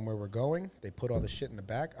 I tell them where we're going. They put all the shit in the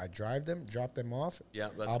back. I drive them, drop them off. Yeah,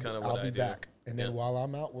 that's kind of what I do. I'll be back, and then while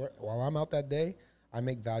I'm out that day, I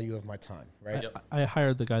make value of my time. Right. I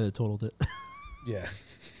hired the guy that totaled it. Yeah,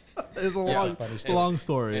 it's a long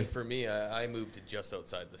story. And for me, I moved just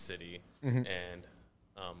outside the city, and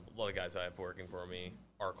a lot of guys I have working for me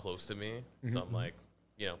are close to me. So I'm like,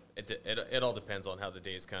 you know, it all depends on how the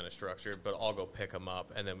day is kind of structured, but I'll go pick them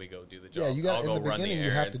up and then we go do the job. Yeah, you got I'll go in the run beginning. The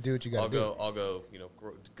errands. You have to do what you got to do. I'll go, you know,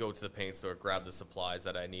 go to the paint store, grab the supplies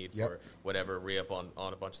that I need for whatever, re-up on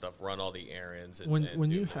a bunch of stuff, run all the errands, and when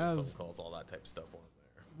do you have phone calls, all that type of stuff on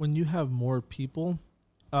there. When you have more people,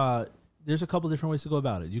 there's a couple different ways to go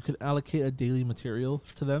about it. You could allocate a daily material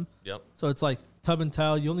to them. Yep. So it's like tub and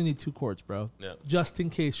towel. You only need 2 quarts, bro. Yep. Just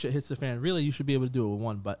in case shit hits the fan. Really, you should be able to do it with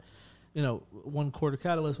 1, but. You know, 1 quarter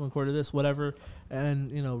catalyst, 1 quarter this, whatever,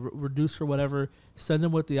 and, you know, reduce or whatever, send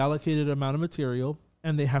them with the allocated amount of material,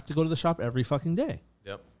 and they have to go to the shop every fucking day.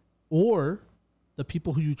 Yep. Or the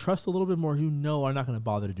people who you trust a little bit more, you know, are not going to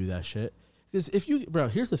bother to do that shit. Because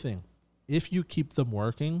here's the thing. If you keep them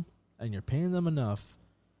working and you're paying them enough,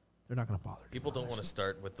 they're not going to bother. People don't want to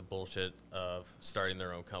start with the bullshit of starting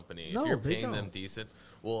their own company. No, if you're paying them decent,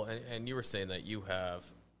 well, and you were saying that you have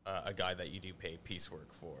a guy that you do pay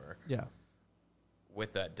piecework for. Yeah.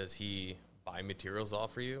 With that, does he buy materials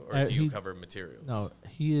off for you, or do you cover materials? No,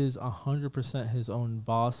 he is 100% his own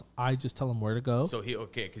boss. I just tell him where to go. So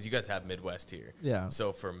because you guys have Midwest here. Yeah.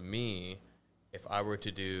 So for me, if I were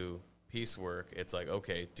to do piecework, it's like,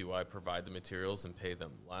 okay, do I provide the materials and pay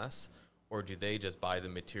them less, or do they just buy the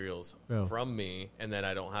materials Bro. from me, and then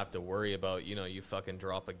I don't have to worry about, you know, you fucking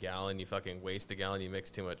drop a gallon, you fucking waste a gallon, you mix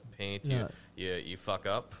too much paint, you fuck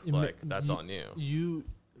up, like that's on you.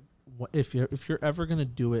 If you're ever gonna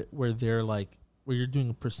do it where they're like where you're doing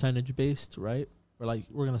a percentage based, right? Or like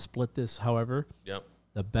we're gonna split this, however. Yep.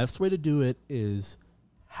 The best way to do it is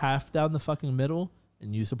half down the fucking middle,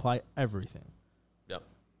 and you supply everything. Yep.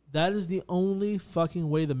 That is the only fucking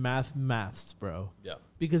way the maths, bro. Yeah.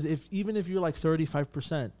 Because even if you're like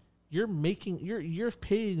 35%, you're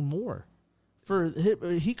paying more.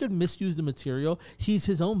 He could misuse the material. He's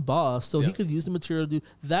his own boss, so he could use the material to do.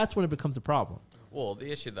 That's when it becomes a problem. Well,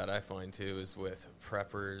 the issue that I find too is with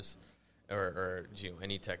preppers or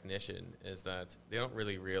any technician is that they don't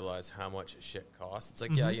really realize how much shit costs. It's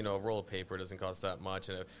like, yeah, you know, a roll of paper doesn't cost that much,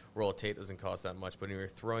 and a roll of tape doesn't cost that much. But when you're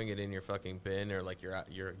throwing it in your fucking bin or like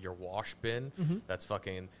your wash bin, that's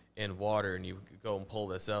fucking in water, and you go and pull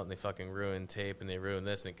this out, and they fucking ruin tape, and they ruin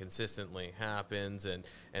this, and it consistently happens, and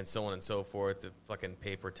so on and so forth. The fucking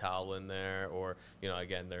paper towel in there, or you know,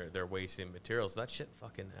 again, they're wasting materials. That shit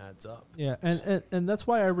fucking adds up. Yeah, and that's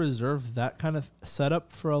why I reserve that kind of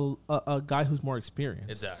setup for a guy who's more experienced.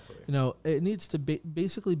 Exactly. You know, it needs to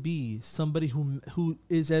basically be somebody who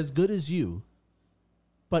is as good as you,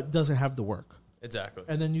 but doesn't have the work. Exactly.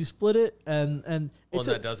 And then you split it, and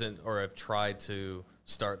that doesn't, or have tried to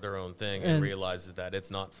start their own thing and realizes that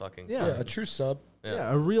it's not fucking fun. A true sub.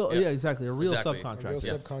 Yeah, a real exactly a real subcontractor. A real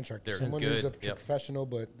subcontractor. They're someone good. who's a professional,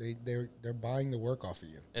 but they're buying the work off of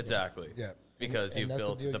you. Exactly. Yeah. Because you've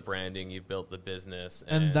built the branding, you've built the business,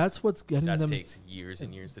 and that's what's getting them. That takes years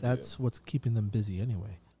and years to do. That's what's keeping them busy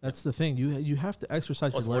anyway. That's the thing. You have to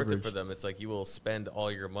exercise your leverage. It's worth it for them. It's like you will spend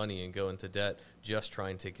all your money and go into debt just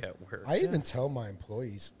trying to get work. I even tell my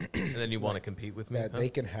employees, and then you want to compete with me, that they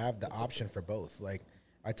can have the option for both. Like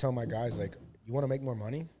I tell my guys, like, you want to make more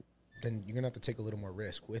money, then you're gonna have to take a little more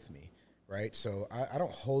risk with me, right? So I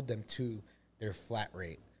don't hold them to their flat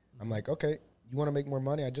rate. I'm like, okay, you want to make more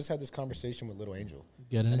money? I just had this conversation with Little Angel.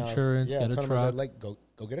 Get an insurance, get a truck. I said, like, go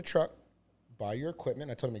get a truck, buy your equipment.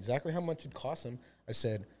 I told him exactly how much it cost him. I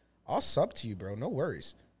said, I'll sub to you, bro, no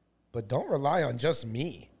worries. But don't rely on just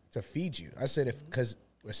me to feed you. I said, because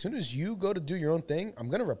as soon as you go to do your own thing, I'm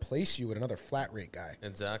going to replace you with another flat rate guy.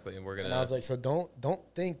 Exactly. And I was like, so don't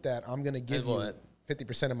think that I'm going to give you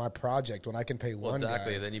 50% of my project when I can pay one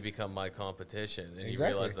exactly. guy. Then you become my competition, and you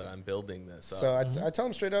realize that I'm building this. So I tell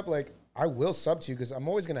them straight up, like, I will sub to you because I'm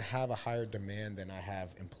always going to have a higher demand than I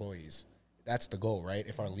have employees. That's the goal, right?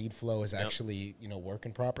 If our lead flow is actually,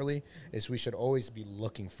 working properly, is we should always be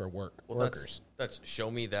looking for workers. That's show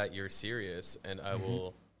me that you're serious, and I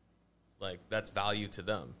will, like, that's value to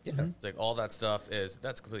them. Yeah. It's like all that stuff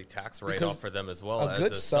that's complete tax write-off for them as well. A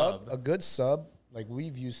good sub, like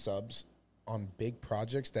we've used subs on big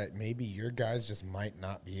projects that maybe your guys just might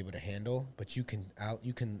not be able to handle, but you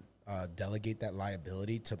can delegate that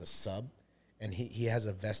liability to the sub. And he has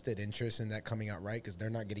a vested interest in that coming out right because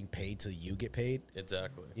they're not getting paid till you get paid.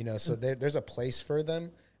 Exactly. So there's a place for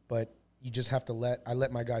them, but you just have to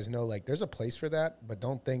let my guys know, like, there's a place for that, but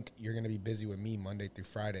don't think you're going to be busy with me Monday through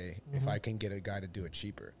Friday if I can get a guy to do it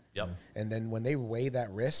cheaper. Yep. And then when they weigh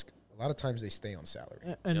that risk, a lot of times they stay on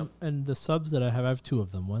salary. And the subs that I have two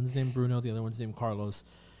of them. One's named Bruno, the other one's named Carlos.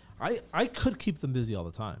 I could keep them busy all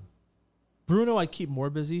the time. Bruno, I keep more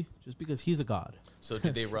busy just because he's a god. So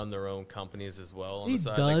do they run their own companies as well on he the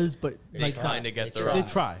side? Does, but they kind of get their own. They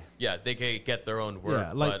try. Yeah, they can get their own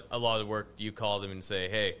work, but a lot of the work, you call them and say,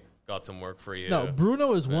 hey, got some work for you. No,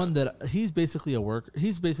 Bruno is one that he's basically a worker.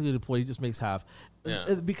 He's basically an employee. He just makes half.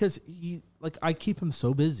 Yeah. Because I keep him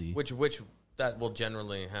so busy. Which that will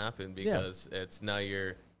generally happen because it's now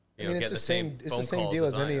you're it's the same deal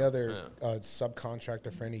as any other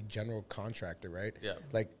subcontractor for any general contractor, right? Yeah.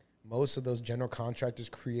 Like, most of those general contractors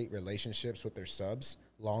create relationships with their subs,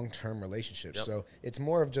 long-term relationships. Yep. So it's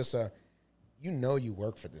more of just you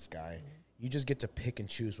work for this guy. You just get to pick and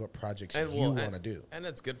choose what projects you want to do. And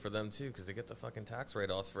it's good for them, too, because they get the fucking tax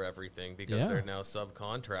write-offs for everything because they're now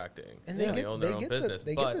subcontracting. And they own their own business.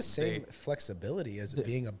 They get the same flexibility as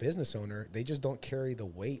being a business owner. They just don't carry the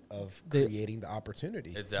weight of creating the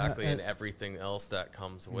opportunity. Exactly, and everything else that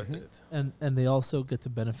comes with it. And they also get to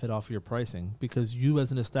benefit off your pricing because you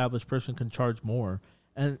as an established person can charge more.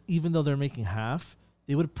 And even though they're making half,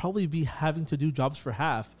 they would probably be having to do jobs for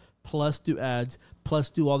half, plus do ads,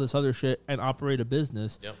 plus do all this other shit and operate a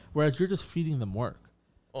business. Yep. Whereas you're just feeding them work.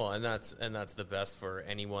 Oh, and that's the best for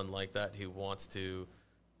anyone like that who wants to.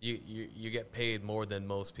 You get paid more than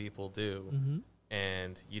most people do,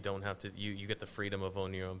 and you don't have to, you get the freedom of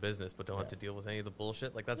owning your own business, but don't have to deal with any of the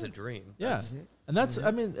bullshit. Like, that's a dream. Yeah. And that's,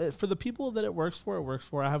 I mean, for the people that it works for.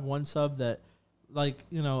 I have one sub that, like,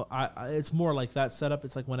 you know, I it's more like that setup.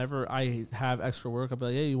 It's like whenever I have extra work, I'll be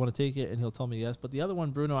like, hey, you want to take it? And he'll tell me yes. But the other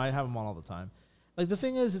one, Bruno, I have him on all the time. Like, the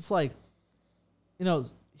thing is, it's like, you know,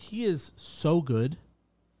 he is so good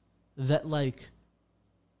that, like,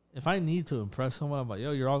 if I need to impress someone, I'm like,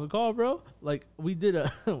 yo, you're on the call, bro. Like, we did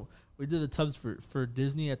the tubs for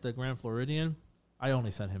Disney at the Grand Floridian. I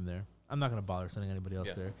only sent him there. I'm not going to bother sending anybody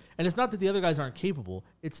else there. And it's not that the other guys aren't capable.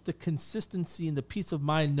 It's the consistency and the peace of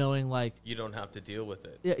mind knowing, like, you don't have to deal with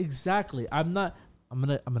it. Yeah, exactly. I'm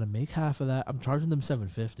gonna make half of that. I'm charging them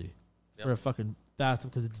 $750 for a fucking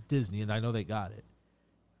bathtub because it's Disney and I know they got it.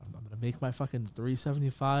 I'm gonna make my fucking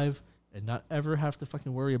 $375 and not ever have to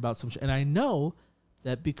fucking worry about some shit. And I know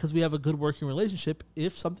that because we have a good working relationship,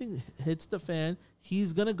 if something hits the fan,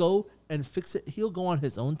 he's going to go and fix it. He'll go on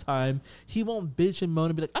his own time. He won't bitch and moan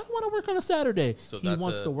and be like, I don't want to work on a Saturday. So he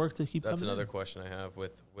wants to work to keep coming. That's another question I have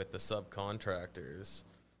with the subcontractors,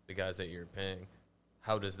 the guys that you're paying.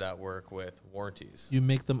 How does that work with warranties? You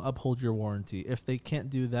make them uphold your warranty. If they can't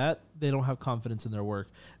do that, they don't have confidence in their work.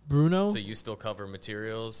 Bruno? So you still cover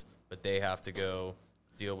materials, but they have to go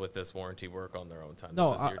deal with this warranty work on their own time.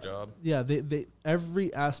 No, this is your job. Yeah, they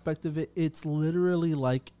every aspect of it. It's literally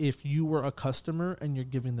like if you were a customer and you're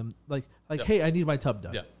giving them like hey, I need my tub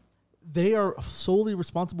done. Yeah, they are solely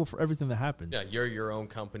responsible for everything that happens. Yeah, you're your own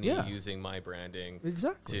company using my branding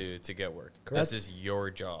to get work. Correct. This is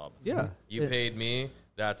your job. Yeah, you paid me.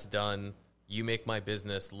 That's done. You make my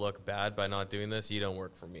business look bad by not doing this. You don't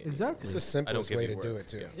work for me anymore. Exactly. It's the simplest way to do it,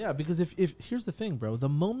 too. Yeah, because if here's the thing, bro. The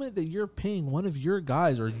moment that you're paying one of your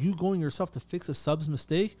guys or you going yourself to fix a sub's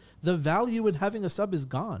mistake, the value in having a sub is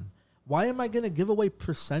gone. Why am I going to give away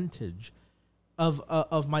percentage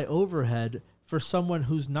of my overhead for someone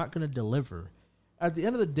who's not going to deliver? At the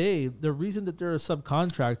end of the day, the reason that they're a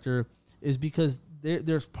subcontractor is because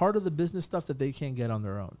there's part of the business stuff that they can't get on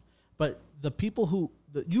their own. But the people who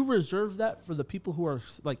you reserve that for the people who are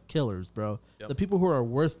like killers, bro. Yep. The people who are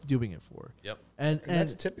worth doing it for. Yep. And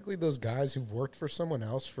that's typically those guys who've worked for someone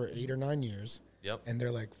else for 8 or 9 years. Yep. And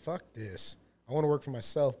they're like, fuck this. I want to work for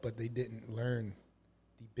myself, but they didn't learn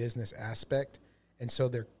the business aspect. And so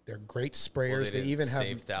they're great sprayers. Well, they even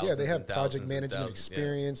have project management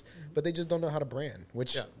experience, but they just don't know how to brand,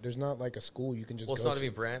 which there's not like a school you can just go to. Well, it's not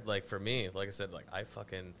even brand. Like for me, like I said, like I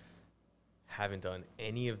fucking haven't done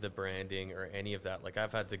any of the branding or any of that. Like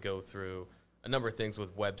I've had to go through a number of things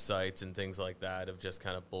with websites and things like that of just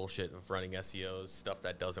kind of bullshit of running SEOs, stuff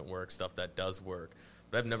that doesn't work, stuff that does work.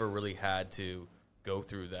 But I've never really had to go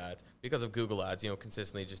through that because of Google Ads,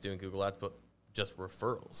 consistently just doing Google Ads, but just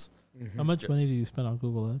referrals. Mm-hmm. How much money do you spend on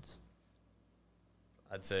Google Ads?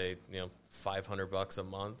 I'd say, $500 a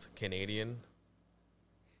month, Canadian.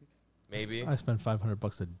 Maybe. I spend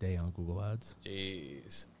 $500 a day on Google Ads.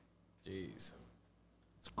 Jeez. It's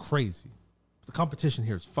crazy. The competition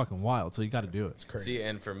here is fucking wild, so you got to do it. It's crazy. See,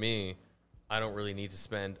 and for me, I don't really need to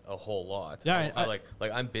spend a whole lot. Yeah,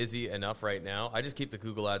 I'm busy enough right now. I just keep the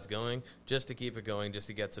Google Ads going just to keep it going, just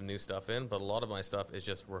to get some new stuff in. But a lot of my stuff is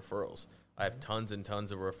just referrals. I have tons and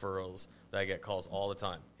tons of referrals that I get calls all the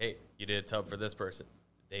time. Hey, you did a tub for this person.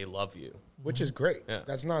 They love you. Which is great. Yeah.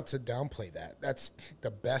 That's not to downplay that. That's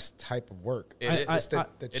the best type of work. It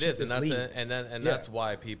is, and that's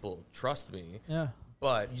why people trust me. Yeah.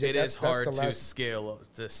 But it is hard to scale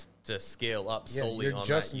up solely on that.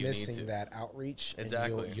 You're just missing that outreach.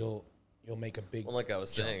 Exactly. And you'll make a big. Well, like I was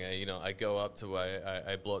saying, I go up to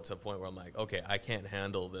I blow it to a point where I'm like, okay, I can't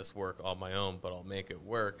handle this work on my own, but I'll make it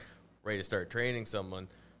work. Ready to start training someone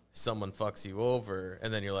fucks you over,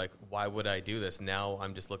 and then you're like, why would I do this? Now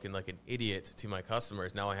I'm just looking like an idiot to my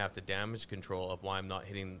customers. Now I have to damage control of why I'm not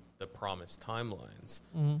hitting the promised timelines.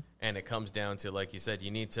 Mm-hmm. And it comes down to, like you said, you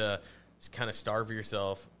need to just kind of starve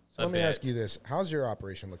yourself a bit. Let me ask you this. How's your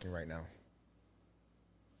operation looking right now?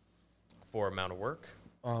 For amount of work?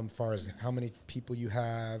 Far as how many people you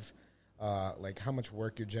have, like how much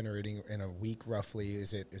work you're generating in a week roughly?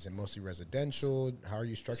 Is it mostly residential? How are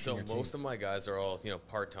you structuring your team? So most of my guys are all,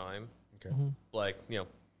 part-time. Okay. Mm-hmm. Like,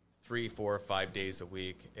 3, 4, 5 days a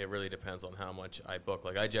week. It really depends on how much I book.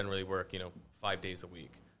 Like I generally work, 5 days a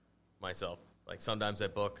week myself. Like sometimes I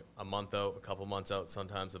book a month out, a couple months out.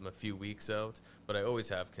 Sometimes I'm a few weeks out, but I always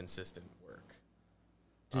have consistent work.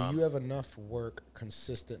 Do you have enough work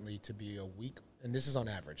consistently to be a week? And this is on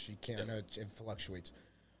average. You can't. I know it fluctuates.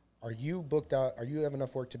 Are you booked out? Are you have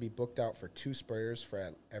enough work to be booked out for 2 sprayers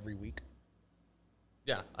for every week?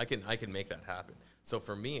 Yeah, I can make that happen. So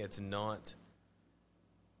for me, it's not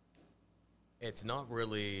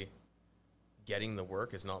really getting the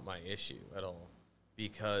work is not my issue at all,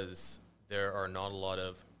 because there's not a lot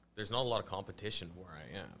of competition where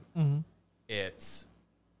I am. Mm-hmm. It's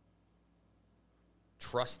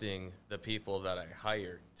trusting the people that I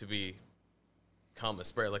hire to become a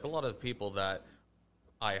sprayer. Like, a lot of the people that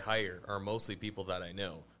I hire are mostly people that I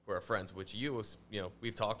know, who are friends, which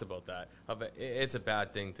we've talked about that. It's a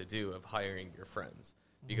bad thing to do, of hiring your friends,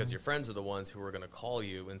 because your friends are the ones who are going to call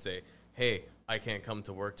you and say, hey, I can't come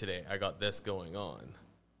to work today, I got this going on.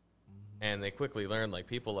 And they quickly learn, like,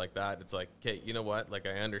 people like that, it's like, okay, you know what? Like,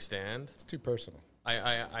 I understand. It's too personal.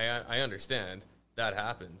 I understand that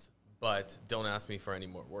happens, but don't ask me for any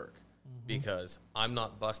more work, because I'm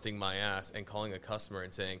not busting my ass and calling a customer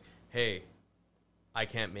and saying, hey, I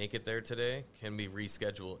can't make it there today, can we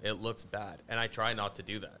reschedule? It looks bad. And I try not to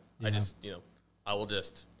do that. Yeah. I just, I will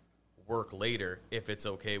just work later if it's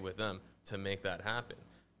okay with them to make that happen.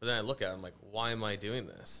 But then I look at it, I'm like, why am I doing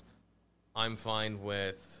this? I'm fine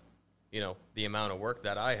with, the amount of work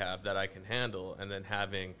that I have that I can handle, and then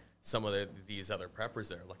having some of these other preppers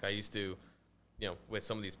there. Like, I used to, with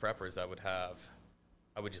some of these preppers, I would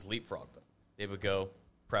just leapfrog them. They would go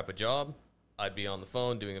prep a job. I'd be on the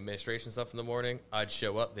phone doing administration stuff in the morning. I'd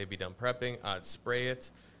show up. They'd be done prepping. I'd spray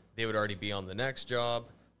it. They would already be on the next job.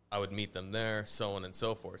 I would meet them there, so on and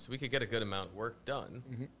so forth. So we could get a good amount of work done.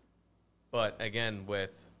 Mm-hmm. But again,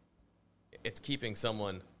 it's keeping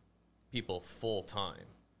people full time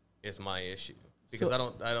is my issue, because I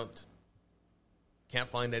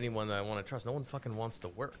can't find anyone that I want to trust. No one fucking wants to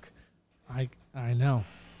work. I know.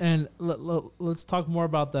 And let's talk more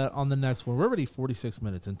about that on the next one. We're already 46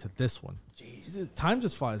 minutes into this one. Jeez. Time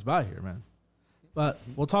just flies by here, man. But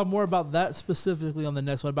we'll talk more about that specifically on the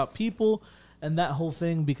next one, about people and that whole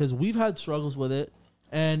thing, because we've had struggles with it.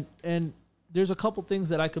 And there's a couple things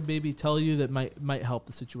that I could maybe tell you that might help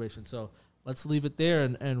the situation. So let's leave it there,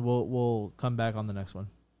 and we'll come back on the next one.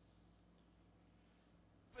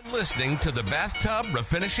 Been listening to the Bathtub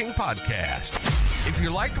Refinishing Podcast. If you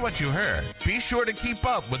liked what you heard, be sure to keep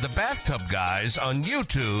up with the Bathtub Guys on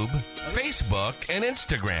YouTube, Facebook, and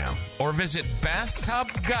Instagram, or visit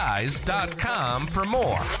bathtubguys.com for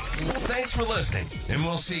more. Thanks for listening, and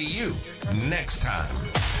we'll see you next time.